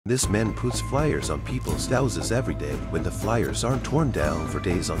This man puts flyers on people's houses every day. When the flyers aren't torn down for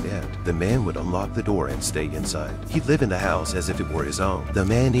days on end, the man would unlock the door and stay inside. He'd live in the house as if it were his own. The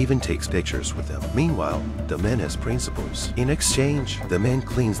man even takes pictures with them. Meanwhile, the man has principles. In exchange, the man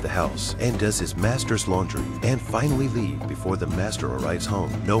cleans the house and does his master's laundry and finally leave before the master arrives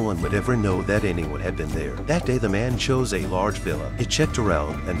home. No one would ever know that anyone had been there. That day the man chose a large villa. He checked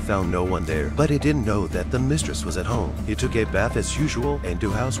around and found no one there, but he didn't know that the mistress was at home. He took a bath as usual and do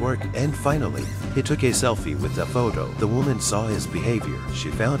housework, and finally, he took a selfie with the photo. The woman saw his behavior. She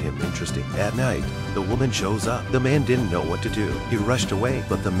found him interesting. At night, the woman shows up. The man didn't know what to do. He rushed away,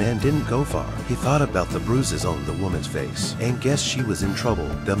 but the man didn't go far. He thought about the bruises on the woman's face and guessed she was in trouble.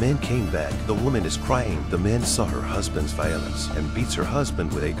 The man came back. The woman is crying. The man saw her husband's violence and beats her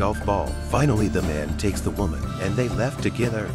husband with a golf ball. Finally, the man takes the woman and they left together.